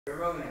You're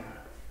rolling.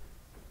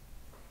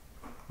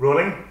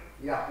 Rolling?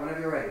 Yeah, whenever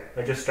you're ready.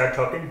 I just start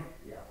talking?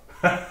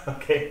 Yeah.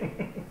 Okay.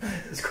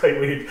 It's quite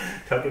weird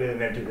talking in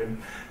an empty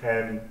room.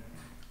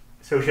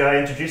 So should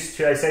I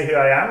say who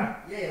I am?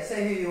 Yeah,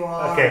 say who you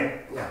are.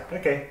 Okay. Yeah.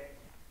 Okay.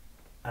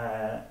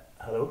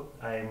 Hello,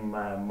 I'm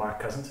Mark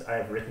Cousins. I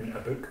have written a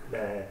book,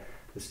 The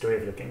Story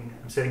of Looking.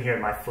 I'm sitting here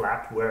in my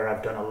flat where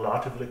I've done a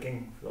lot of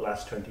looking for the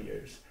last 20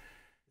 years.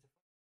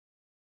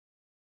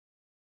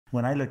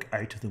 When I look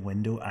out of the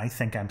window, I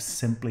think I'm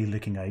simply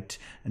looking out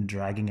and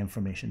dragging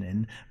information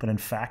in. But in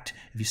fact,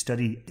 if you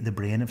study the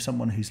brain of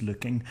someone who's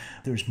looking,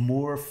 there's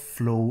more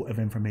flow of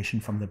information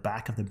from the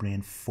back of the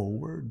brain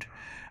forward,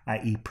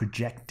 i.e.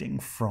 projecting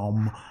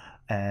from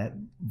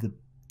the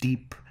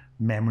deep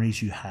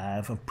memories you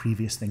have of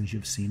previous things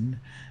you've seen.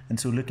 And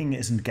so looking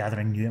isn't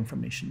gathering new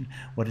information.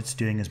 What it's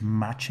doing is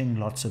matching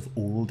lots of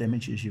old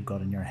images you've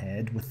got in your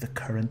head with the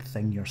current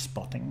thing you're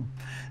spotting.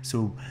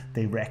 So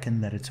they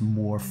reckon that it's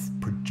more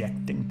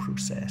projecting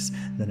process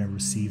than a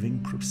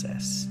receiving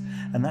process.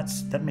 And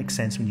that makes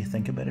sense when you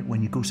think about it.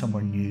 When you go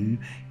somewhere new,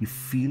 you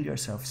feel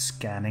yourself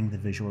scanning the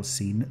visual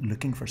scene,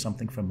 looking for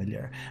something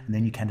familiar, and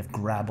then you kind of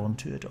grab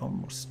onto it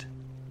almost.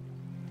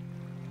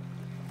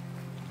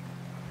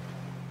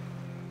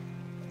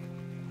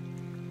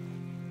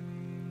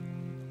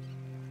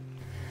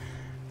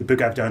 The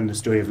book I've done, The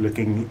Story of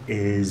Looking,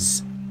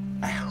 is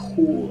a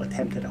whole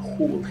attempt at a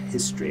whole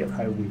history of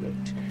how we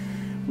looked.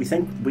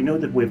 We know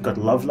that we've got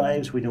love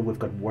lives, we know we've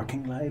got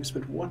working lives,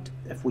 but what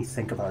if we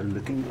think of our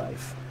looking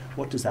life?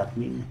 What does that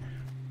mean?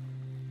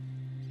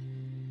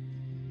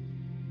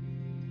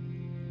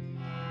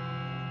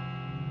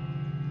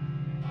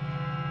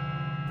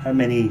 How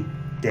many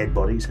dead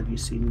bodies have you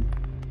seen?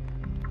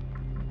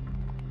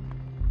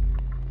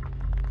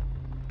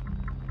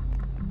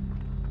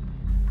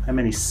 How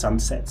many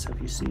sunsets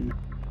have you seen?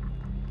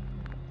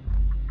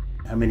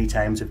 How many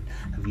times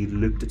have you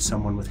looked at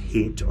someone with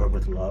hate or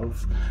with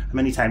love? How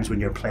many times when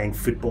you're playing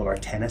football or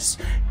tennis,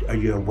 are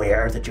you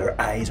aware that your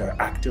eyes are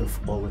active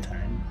all the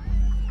time?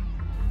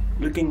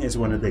 Looking is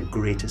one of the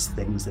greatest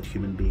things that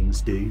human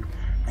beings do,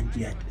 and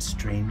yet,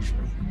 strangely,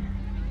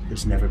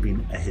 there's never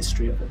been a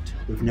history of it.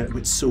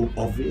 It's so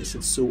obvious,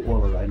 it's so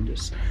all around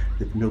us,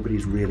 that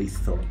nobody's really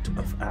thought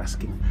of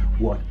asking,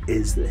 what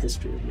is the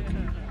history of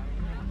looking?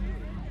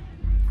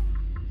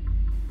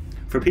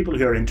 For people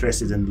who are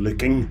interested in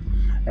looking,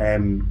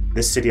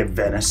 this city of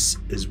Venice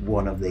is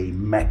one of the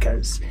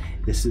meccas.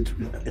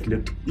 It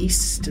looked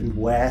east and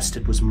west,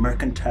 it was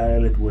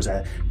mercantile, it was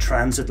a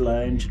transit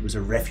lounge, it was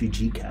a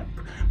refugee camp.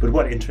 But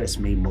what interests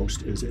me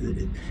most is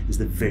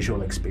the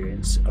visual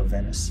experience of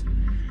Venice.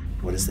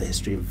 What is the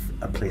history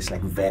of a place like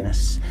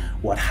Venice?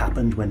 What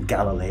happened when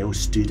Galileo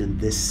stood in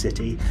this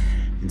city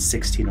in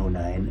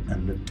 1609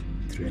 and looked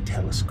through a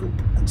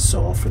telescope and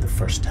saw for the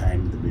first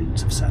time the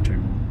moons of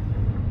Saturn?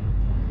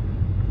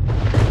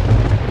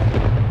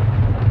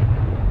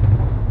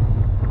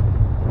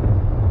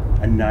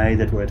 And now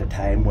that we're at a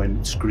time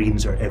when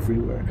screens are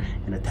everywhere,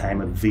 in a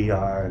time of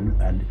VR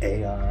and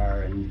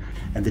AR and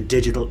the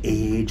digital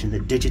age and the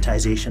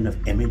digitization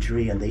of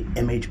imagery and the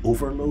image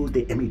overload,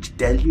 the image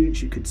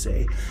deluge, you could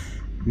say,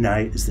 now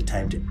is the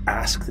time to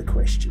ask the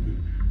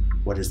question,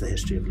 what is the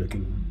history of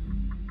looking?